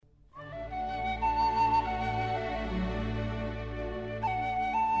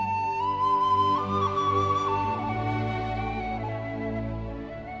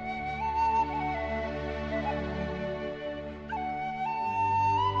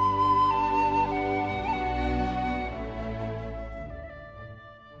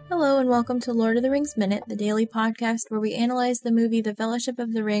and welcome to Lord of the Rings Minute, the daily podcast where we analyze the movie The Fellowship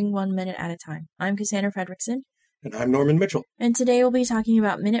of the Ring 1 minute at a time. I'm Cassandra Fredrickson. And I'm Norman Mitchell. And today we'll be talking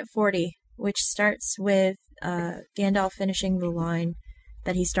about minute 40, which starts with Gandalf finishing the line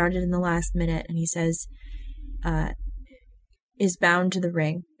that he started in the last minute, and he says, is bound to the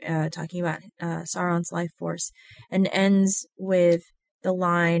ring, talking about Sauron's life force, and ends with the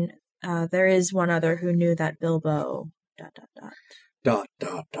line, there is one other who knew that Bilbo... ...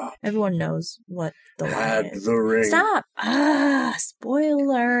 Everyone knows what the line is. The ring. Stop!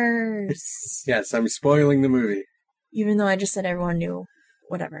 Spoilers! Yes, I'm spoiling the movie. Even though I just said everyone knew,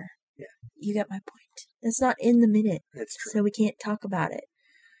 whatever. Yeah. You get my point. That's not in the minute. That's true. So we can't talk about it.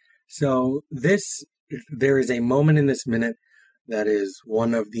 So there is a moment in this minute that is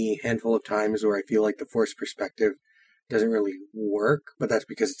one of the handful of times where I feel like the forced perspective doesn't really work, but that's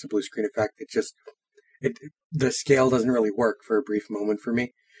because it's a blue screen effect. The scale doesn't really work for a brief moment for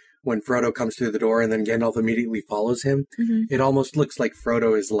me. When Frodo comes through the door and then Gandalf immediately follows him, It almost looks like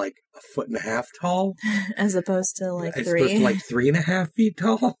Frodo is like 1.5 feet tall. As opposed to like As 3. opposed to like 3.5 feet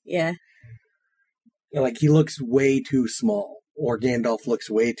tall. Yeah. Like he looks way too small. Or Gandalf looks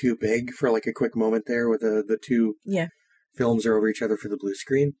way too big for like a quick moment there where the two films are over each other for the blue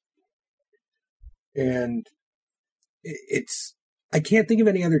screen. And I can't think of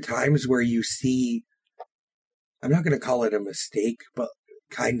any other times where you see, I'm not going to call it a mistake, but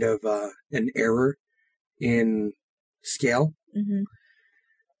kind of an error in scale. Mm-hmm.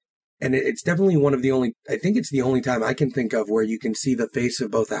 And it's definitely I think it's the only time I can think of where you can see the face of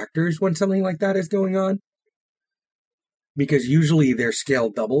both actors when something like that is going on. Because usually their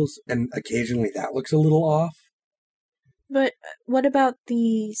scale doubles, and occasionally that looks a little off. But what about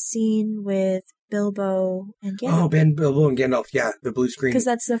the scene with Bilbo and Gandalf? Oh, Bilbo and Gandalf, yeah, the blue screen. Because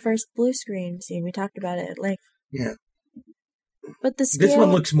that's the first blue screen scene. We talked about it at length. Yeah. But the scale... This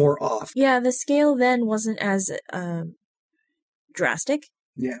one looks more off. Yeah, the scale then wasn't as drastic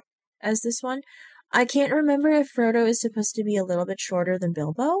as this one. I can't remember if Frodo is supposed to be a little bit shorter than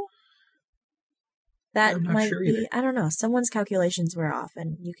Bilbo. That I'm not might sure be... either. I don't know. Someone's calculations were off,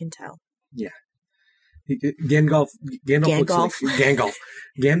 and you can tell. Yeah. Gandalf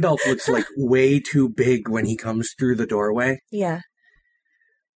looks like way too big when he comes through the doorway. Yeah.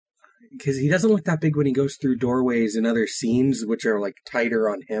 Because he doesn't look that big when he goes through doorways in other scenes, which are like tighter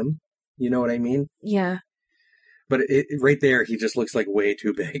on him. You know what I mean? Yeah. But right there, he just looks like way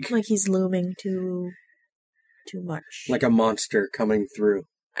too big. Like he's looming too much. Like a monster coming through.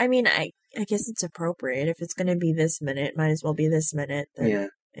 I mean, I guess it's appropriate. If it's going to be this minute, might as well be this minute than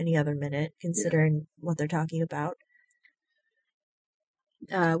any other minute, considering what they're talking about.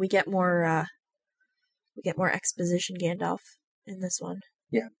 We get more exposition Gandalf in this one.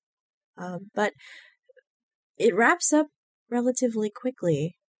 Yeah. But it wraps up relatively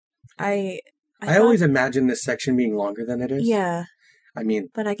quickly. I always imagine this section being longer than it is. Yeah. I mean...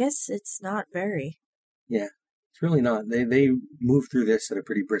 But I guess it's not very. Yeah. It's really not. They move through this at a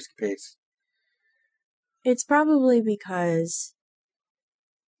pretty brisk pace. It's probably because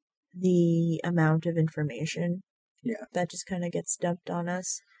the amount of information that just kind of gets dumped on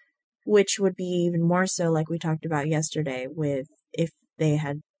us, which would be even more so like we talked about yesterday with if they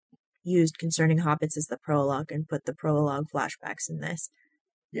had used Concerning Hobbits as the prologue and put the prologue flashbacks in this.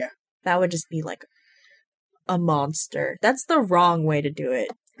 Yeah. That would just be like a monster. That's the wrong way to do it.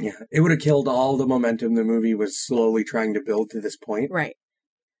 Yeah. It would have killed all the momentum the movie was slowly trying to build to this point. Right.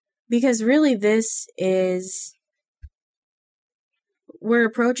 Because really this is... We're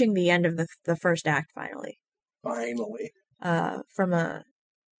approaching the end of the first act, finally. Finally. From a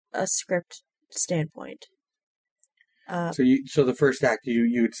script standpoint. So the first act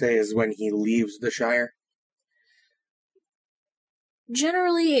you would say is when he leaves the Shire?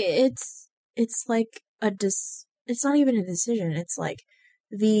 Generally, it's like it's not even a decision. It's like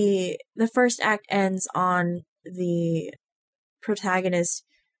the first act ends on the protagonist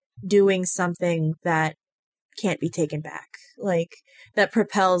doing something that can't be taken back, like that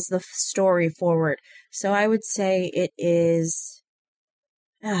propels the story forward. So I would say it is.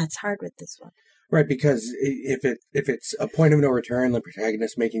 It's hard with this one. Right, because if it's a point of no return, the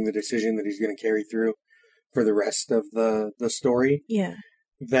protagonist making the decision that he's going to carry through for the rest of the story,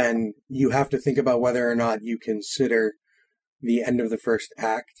 then you have to think about whether or not you consider the end of the first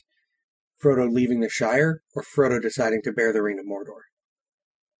act Frodo leaving the Shire or Frodo deciding to bear the Ring of Mordor.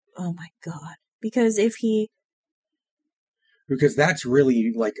 Oh my god. Because that's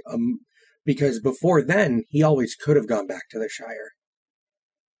really like, because before then, he always could have gone back to the Shire.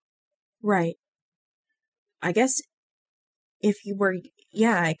 Right. I guess if you were,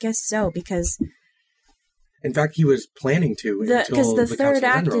 I guess so, because In fact, he was planning to Because until the the third Council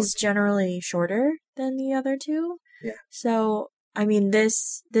of act Elrond. is generally shorter than the other two. Yeah. So, I mean,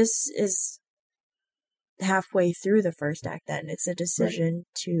 this is halfway through the first act then. It's a decision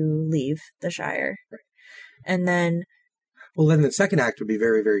to leave the Shire. Right. And then... Well, then the second act would be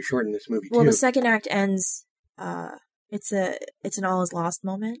very, very short in this movie, too. Well, the second act ends... it's an all is lost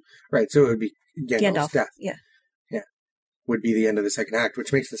moment. Right, so it would be Gandalf's death. Yeah. Yeah. Would be the end of the second act,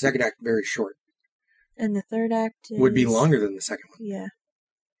 which makes the second act very short. And the third act would be longer than the second one. Yeah.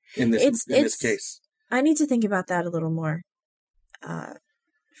 In this case. I need to think about that a little more.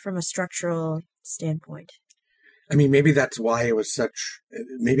 From a structural standpoint. I mean, maybe that's why it was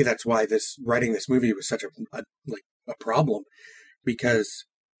maybe that's why writing this movie was such a problem, because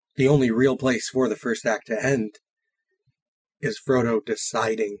the only real place for the first act to end is Frodo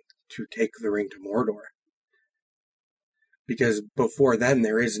deciding to take the ring to Mordor. Because before then,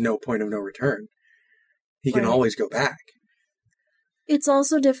 there is no point of no return. He can always go back. It's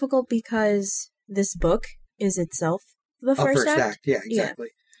also difficult because this book is itself the first act. Yeah, exactly.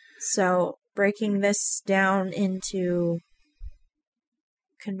 Yeah. So breaking this down into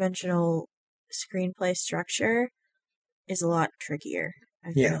conventional screenplay structure is a lot trickier,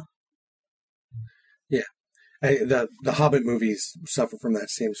 I feel. Yeah. The Hobbit movies suffer from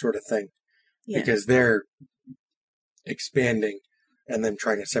that same sort of thing. Yeah. Because they're expanding and then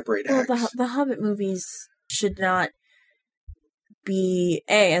trying to separate acts. Well, the Hobbit movies should not be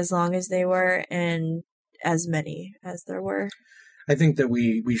as long as they were and as many as there were. I think that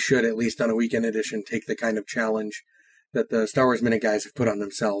we should, at least on a weekend edition, take the kind of challenge that the Star Wars Minute guys have put on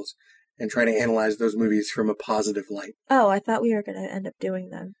themselves and try to analyze those movies from a positive light. Oh, I thought we were going to end up doing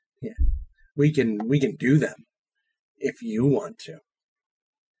them. Yeah. We can do them if you want to.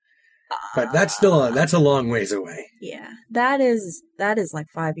 But that's a long ways away. Yeah. That is like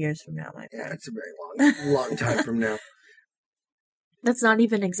 5 years from now, my friend. Yeah, it's a very long time from now. That's not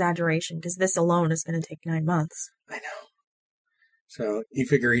even exaggeration, because this alone is going to take 9 months. I know. So you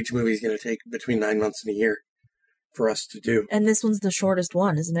figure each movie is going to take between 9 months and a year for us to do. And this one's the shortest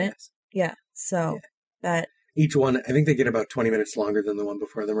one, isn't it? Yes. Yeah. So that... Each one, I think they get about 20 minutes longer than the one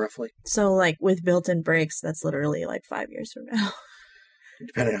before them, roughly. So, like, with built-in breaks, that's literally like 5 years from now.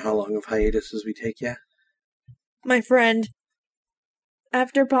 Depending on how long of hiatuses we take, yeah. My friend,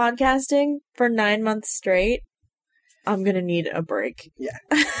 after podcasting for 9 months straight, I'm gonna need a break. Yeah.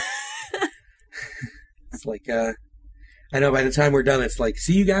 It's like, I know by the time we're done, it's like,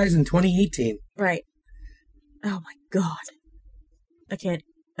 see you guys in 2018. Right. Oh my god. I can't.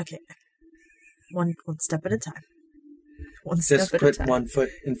 Okay. One step at a time. One step at a time. Just put one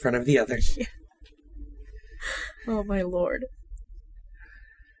foot in front of the other. Yeah. Oh my lord.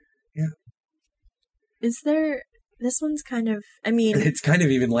 Yeah. This one's kind of, I mean... And it's kind of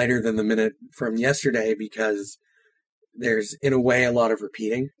even lighter than the minute from yesterday because there's, in a way, a lot of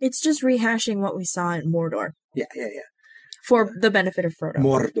repeating. It's just rehashing what we saw in Mordor. Yeah. For the benefit of Frodo.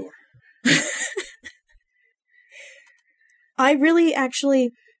 Mordor. I really,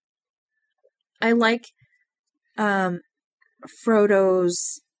 actually... I like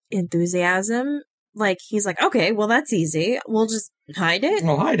Frodo's enthusiasm. Like, he's like, okay, well, that's easy. We'll just hide it.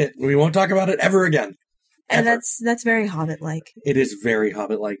 We'll hide it. We won't talk about it ever again. And that's very Hobbit-like. It is very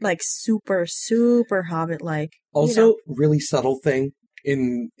Hobbit-like. Like, super, super Hobbit-like. Also, really subtle thing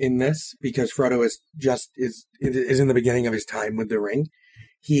in this, because Frodo is in the beginning of his time with the ring.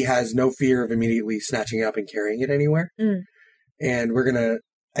 He has no fear of immediately snatching it up and carrying it anywhere. Mm. And we're going to...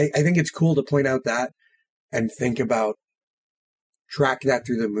 I think it's cool to point out that and think about, track that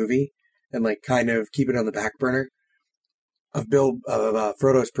through the movie and like kind of keep it on the back burner of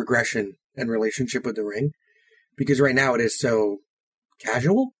Frodo's progression and relationship with the ring. Because right now it is so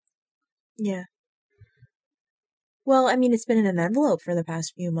casual. Yeah. Well, I mean, it's been in an envelope for the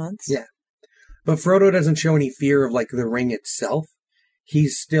past few months. Yeah. But Frodo doesn't show any fear of like the ring itself.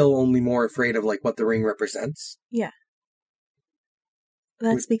 He's still only more afraid of like what the ring represents. Yeah.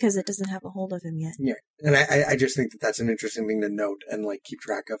 That's because it doesn't have a hold of him yet. Yeah. And I just think that that's an interesting thing to note and, like, keep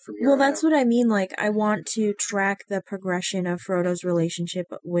track of from here on out. Well, that's what I mean. Like, I want to track the progression of Frodo's relationship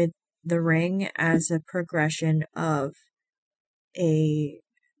with the ring as a progression of a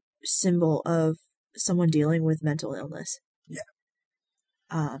symbol of someone dealing with mental illness. Yeah.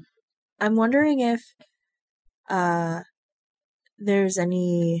 I'm wondering if there's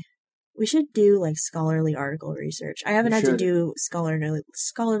any... We should do, like, scholarly article research. I haven't had to do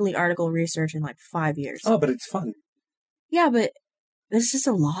scholarly article research in, like, 5 years. Oh, but it's fun. Yeah, but there's just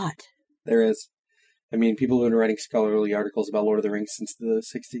a lot. There is. I mean, people have been writing scholarly articles about Lord of the Rings since the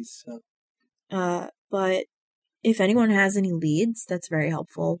 60s, so... But if anyone has any leads, that's very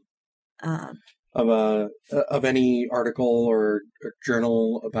helpful. of any article or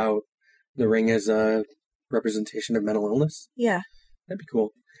journal about the ring as a representation of mental illness? Yeah. That'd be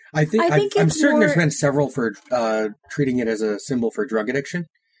cool. I'm it's certain more... there's been several for treating it as a symbol for drug addiction.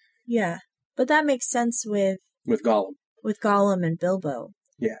 Yeah. But that makes sense with Gollum. With Gollum and Bilbo.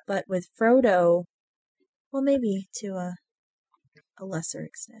 Yeah. But with Frodo, well, maybe to a lesser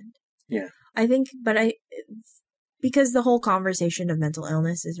extent. Yeah. I think, because the whole conversation of mental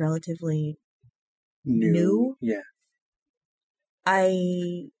illness is relatively new. Yeah.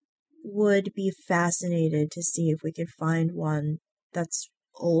 I would be fascinated to see if we could find one that's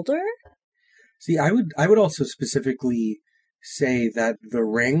older. See, I would also specifically say that the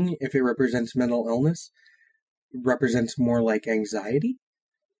ring, if it represents mental illness, represents more like anxiety,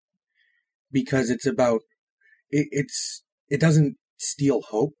 because it's about it doesn't steal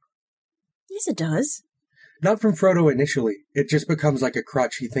hope. Yes, it does. Not from Frodo initially. It just becomes like a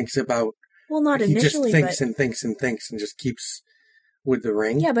crutch. He thinks about. Well, not he initially. He just thinks and thinks and thinks and just keeps with the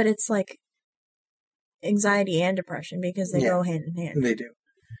ring. Yeah, but it's like anxiety and depression because they go hand in hand. They do.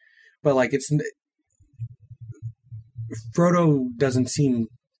 But like Frodo doesn't seem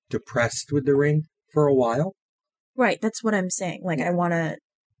depressed with the ring for a while. Right, that's what I'm saying. Like, I want to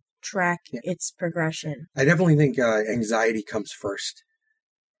track its progression. I definitely think anxiety comes first.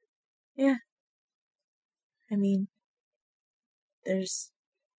 Yeah. I mean, I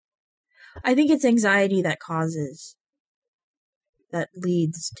think it's anxiety that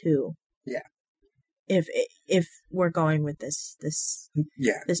leads to. Yeah. If we're going with this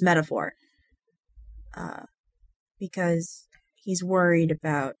metaphor. Because he's worried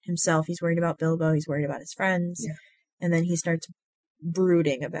about himself, he's worried about Bilbo, he's worried about his friends, and then he starts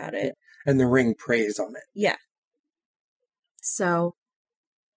brooding about it. Yeah. And the ring preys on it. Yeah. So,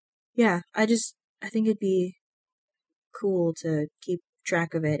 yeah, I think it'd be cool to keep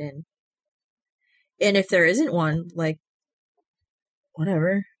track of it, and if there isn't one, like,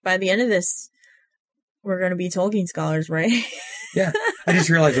 whatever. By the end of this, we're going to be Tolkien scholars, right? Yeah. I just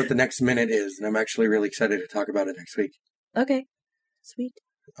realized what the next minute is, and I'm actually really excited to talk about it next week. Okay. Sweet.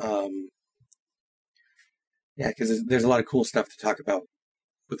 Yeah, because there's a lot of cool stuff to talk about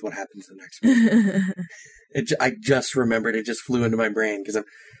with what happens the next minute. I just remembered, it just flew into my brain, because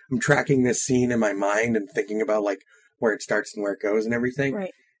I'm tracking this scene in my mind and thinking about, like, where it starts and where it goes and everything.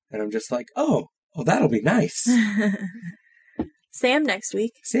 Right. And I'm just like, oh, that'll be nice. Sam next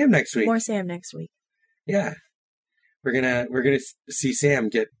week. More Sam next week. Yeah. We're gonna see Sam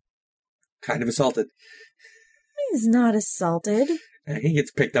get kind of assaulted. He's not assaulted. He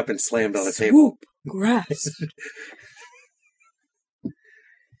gets picked up and slammed on a table. Grasp.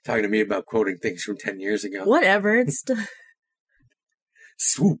 Talking to me about quoting things from 10 years ago. Whatever. It's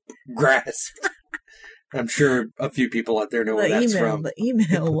swoop, grasp. I'm sure a few people out there know where that's from. The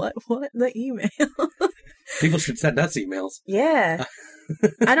email. What? The email. People should send us emails. Yeah.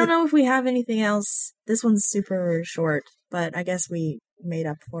 I don't know if we have anything else. This one's super short, but I guess we made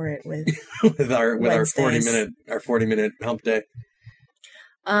up for it with our 40-minute hump day.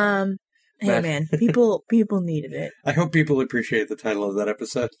 Hey man, people needed it. I hope people appreciate the title of that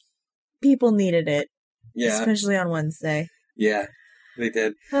episode. People needed it. Yeah. Especially on Wednesday. Yeah, they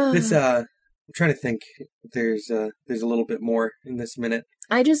did. This I'm trying to think. There's a little bit more in this minute.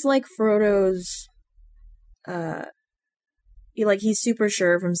 I just like Frodo's he's super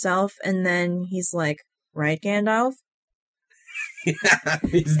sure of himself, and then he's like, right, Gandalf? Yeah.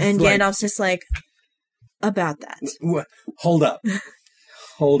 And Gandalf's just like, about that. Hold up.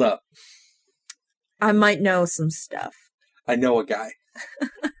 Hold up. I might know some stuff. I know a guy.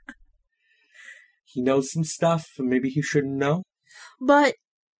 He knows some stuff, and maybe he shouldn't know. But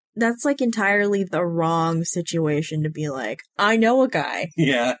that's like entirely the wrong situation to be like, I know a guy.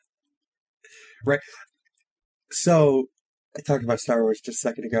 Yeah. Right. So, I talked about Star Wars just a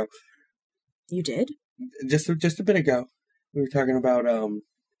second ago. You did? Just a bit ago. We were talking about,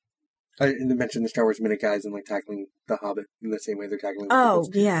 I mentioned the Star Wars Minute guys and like tackling The Hobbit in the same way they're tackling the prequels.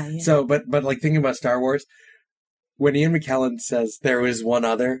 Yeah. So, but like thinking about Star Wars, when Ian McKellen says there is one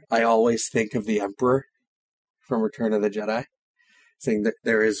other, I always think of the Emperor from Return of the Jedi, saying that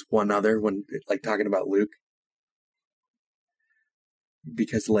there is one other when like talking about Luke,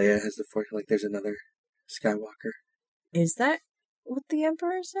 because Leia has the Force. Like, there's another Skywalker. Is that what the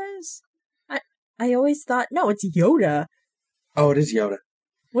Emperor says? I always thought, no, it's Yoda. Oh, it is Yoda.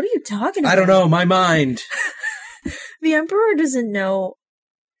 What are you talking about? I don't know, my mind. The Emperor doesn't know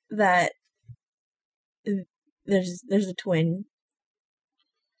that there's a twin.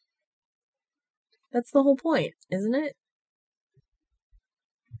 That's the whole point, isn't it?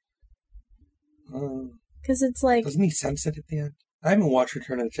 Because it's like... Doesn't he sense it at the end? I haven't watched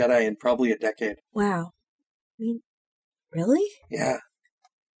Return of the Jedi in probably a decade. Wow. I mean, really? Yeah.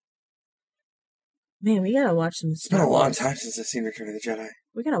 Man, we gotta watch some It's been Star a long Wars. time since I've seen Return of the Jedi.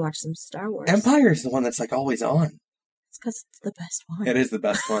 We gotta watch some Star Wars. Empire is the one that's like always on. It's because it's the best one. It is the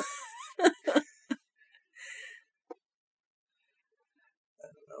best one.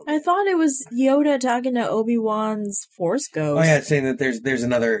 I thought it was Yoda talking to Obi-Wan's Force Ghost. Oh yeah, saying that there's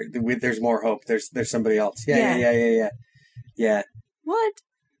another, there's more hope. There's somebody else. Yeah. What?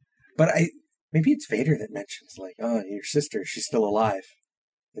 But maybe it's Vader that mentions like, oh, your sister, she's still alive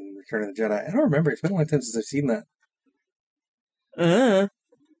in Return of the Jedi. I don't remember. It's been a long time since I've seen that.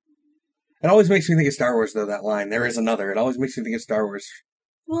 It always makes me think of Star Wars though. That line, there is another. It always makes me think of Star Wars.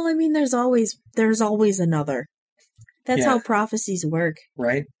 Well, I mean, there's always another. That's how prophecies work.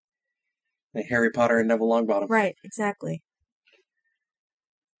 Right? Like Harry Potter and Neville Longbottom. Right, exactly.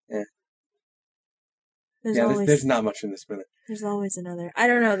 Yeah. There's there's not much in this minute. There's always another. I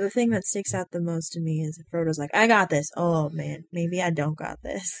don't know. The thing that sticks out the most to me is Frodo's like, I got this. Oh, man. Maybe I don't got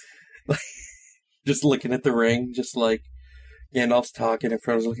this. Just looking at the ring, just like Gandalf's talking and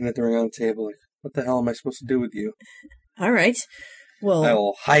Frodo's looking at the ring on the table like, what the hell am I supposed to do with you? All right. Well, I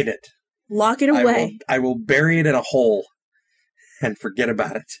will hide it. Lock it away. I will bury it in a hole and forget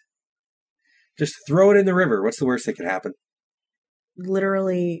about it. Just throw it in the river. What's the worst that could happen?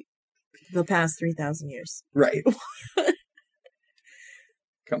 Literally the past 3,000 years. Right.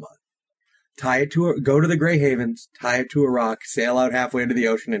 Come on. Go to the Grey Havens, tie it to a rock, sail out halfway into the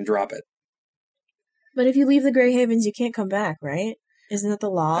ocean and drop it. But if you leave the Grey Havens, you can't come back, right? Isn't that the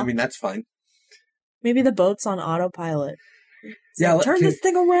law? I mean, that's fine. Maybe the boat's on autopilot. Yeah, turn this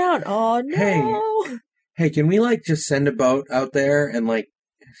thing around. Oh, no. Hey, can we, just send a boat out there and,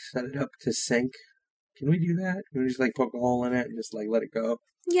 set it up to sink? Can we do that? Can we just, poke a hole in it and just, let it go?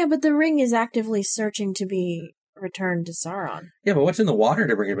 Yeah, but the ring is actively searching to be returned to Sauron. Yeah, but what's in the water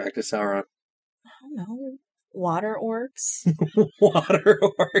to bring it back to Sauron? I don't know. Water orcs? Water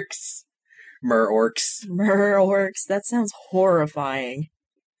orcs. Mer orcs. Mer orcs. That sounds horrifying.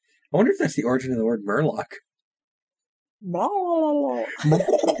 I wonder if that's the origin of the word Murloc.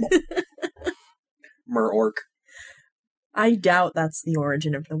 Mer-orc. I doubt that's the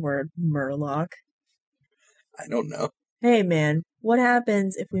origin of the word Murloc. I don't know. Hey man, what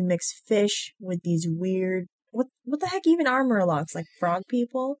happens if we mix fish with these weird... What the heck even are Murlocs? Like frog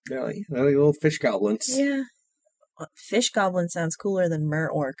people? They're like little fish goblins. Yeah. Fish goblin sounds cooler than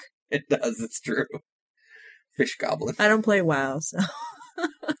Mer-orc. It does, it's true. Fish goblin. I don't play WoW, so...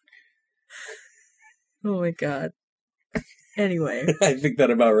 Oh my god. Anyway. I think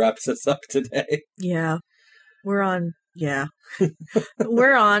that about wraps us up today. Yeah. We're on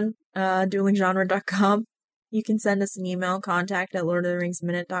duelinggenre.com. You can send us an email,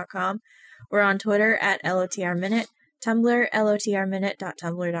 contact@lordoftheringsminute.com. We're on Twitter @LOTRminute, Tumblr,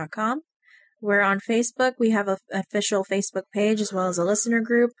 lotrminute.tumblr.com. We're on Facebook. We have an official Facebook page as well as a listener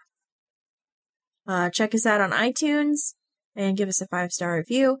group. Check us out on iTunes and give us a 5-star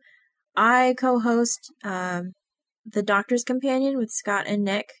review. I co-host The Doctor's Companion with Scott and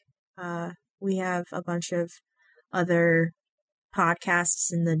Nick. We have a bunch of other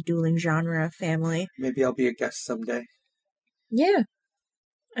podcasts in the dueling genre family. Maybe I'll be a guest someday. Yeah.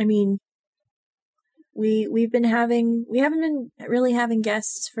 I mean, we haven't been really having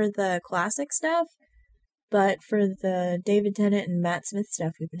guests for the classic stuff, but for the David Tennant and Matt Smith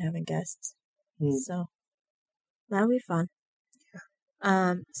stuff, we've been having guests. So that'll be fun.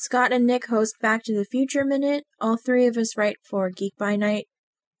 Scott and Nick host Back to the Future Minute. All three of us write for Geek by Night,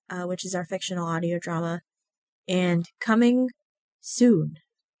 which is our fictional audio drama. And coming soon,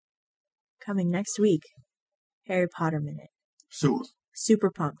 coming next week, Harry Potter Minute. Soon. Super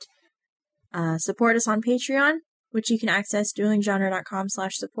pumped. Support us on Patreon, which you can access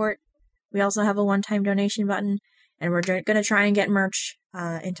duelinggenre.com/support. We also have a one-time donation button, and we're going to try and get merch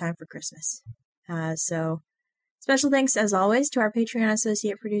in time for Christmas. So special thanks, as always, to our Patreon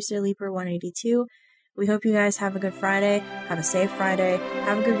associate producer, Leaper182. We hope you guys have a good Friday, have a safe Friday,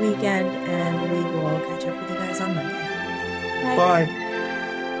 have a good weekend, and we will catch up with you guys on Monday. Bye. Bye.